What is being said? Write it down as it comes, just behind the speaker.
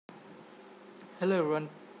Hello everyone,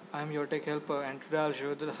 I'm your tech helper and today I'll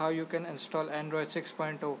show you how you can install Android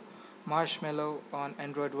 6.0 Marshmallow on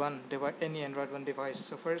Android 1 any Android 1 device.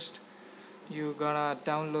 So first you gonna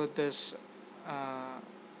download this uh,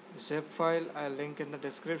 zip file. I'll link in the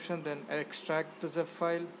description. Then extract the zip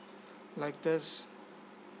file like this,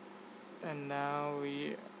 and now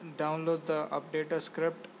we download the updater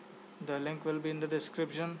script. The link will be in the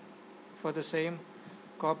description for the same.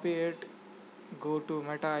 Copy it, go to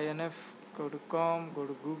Meta INF, go to com, go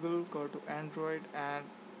to Google, go to Android, and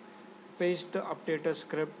paste the updater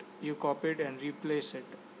script you copied and replace it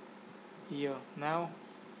here. Now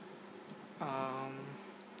um,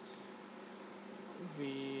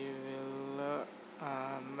 we will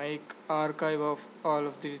make archive of all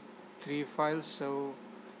of the three files. So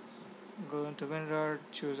go into WinRAR,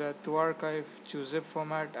 choose add to archive, choose zip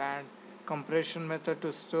format and compression method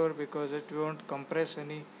to store, because it won't compress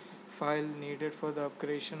any file needed for the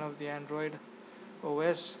upgradation of the Android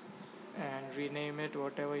OS, and rename it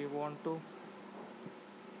whatever you want to,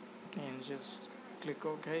 and just click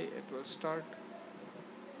OK. It will start.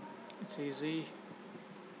 It's easy.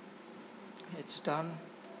 It's done.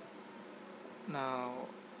 Now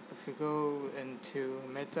if you go into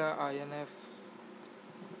Meta INF,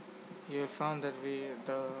 you have found that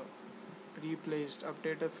the replaced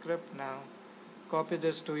updated script. Now copy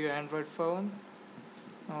this to your Android phone.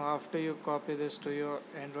 Now after you copy this to your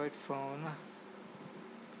Android phone,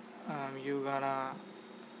 you gonna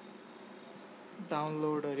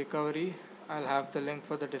download a recovery. I'll have the link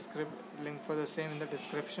for the same in the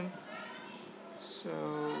description. So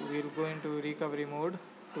we'll go into recovery mode.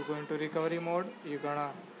 To go into recovery mode, you're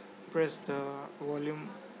gonna press the volume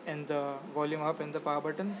up and the power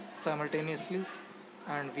button simultaneously,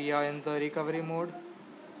 and we are in the recovery mode.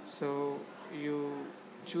 So you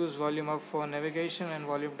choose volume up for navigation and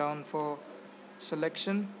volume down for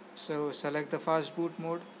selection. So select the fast boot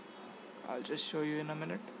mode. I'll just show you in a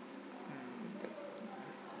minute.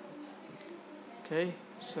 Okay,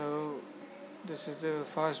 so this is the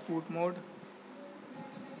fast boot mode,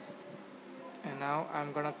 and now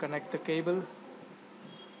I'm gonna connect the cable.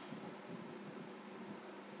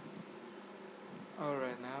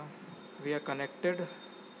 Alright, now we are connected.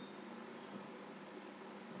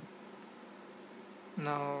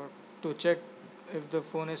 Now to check if the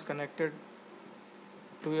phone is connected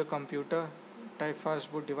to your computer, type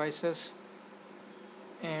fastboot devices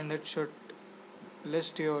and it should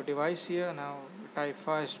list your device here. Now type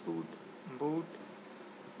fastboot boot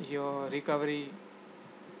your recovery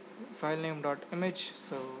file name .image.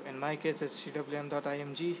 So in my case it's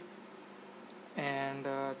cwm.img, and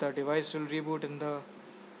the device will reboot in the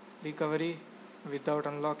recovery without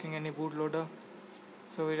unlocking any bootloader.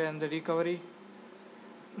 So we are in the recovery.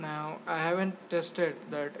 Now I haven't tested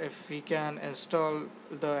that if we can install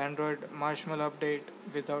the Android Marshmallow update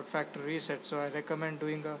without factory reset, so I recommend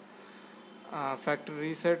doing a factory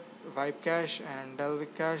reset, wipe cache and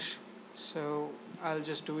delete cache. So I'll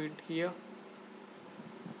just do it here.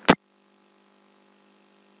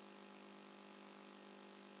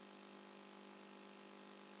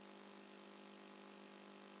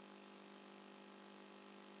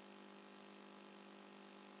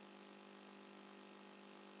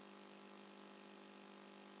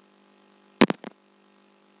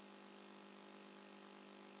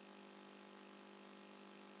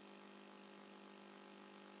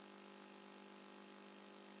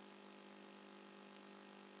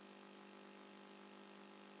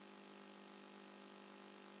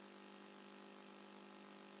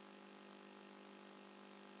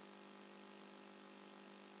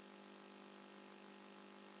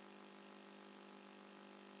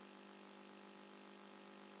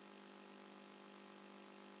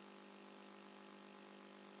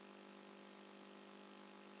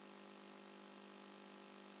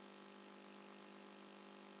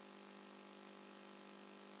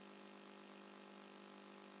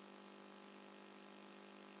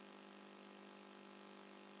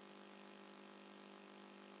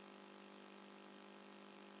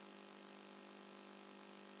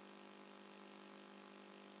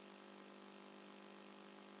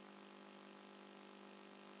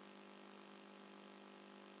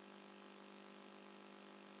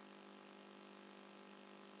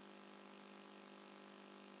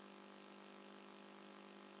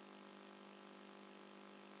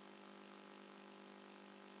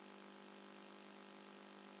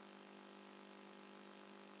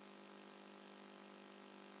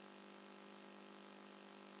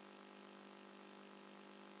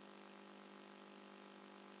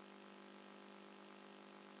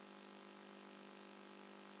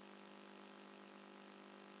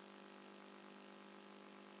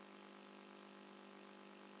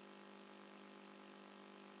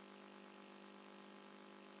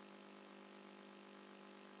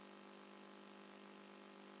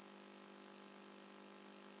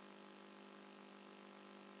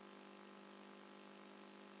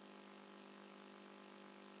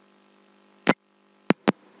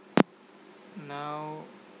 Now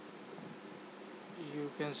you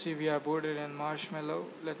can see we are booted in Marshmallow.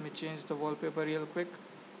 Let me change the wallpaper real quick.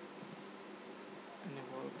 Any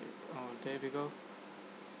wallpaper? Oh, there we go.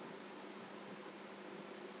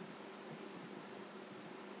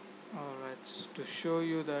 Alright, to show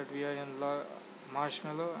you that we are in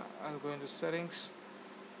Marshmallow, I'll go into settings,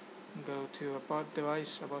 go to about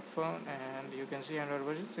device, about phone, and you can see Android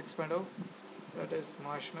version 6.0. That is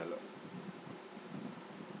Marshmallow.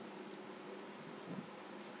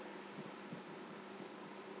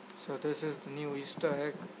 So this is the new Easter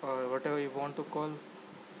egg, or whatever you want to call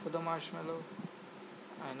for the Marshmallow.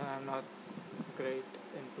 I know I'm not great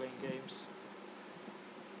in playing games.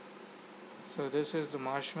 So this is the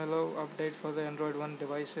Marshmallow update for the Android 1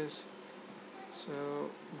 devices. So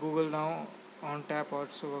Google Now on tap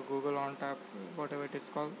also, or Google on tap, whatever it is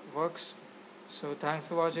called, works. So thanks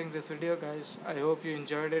for watching this video, guys. I hope you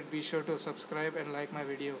enjoyed it. Be sure to subscribe and like my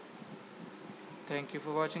video. Thank you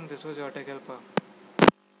for watching. This was your Tech Helper.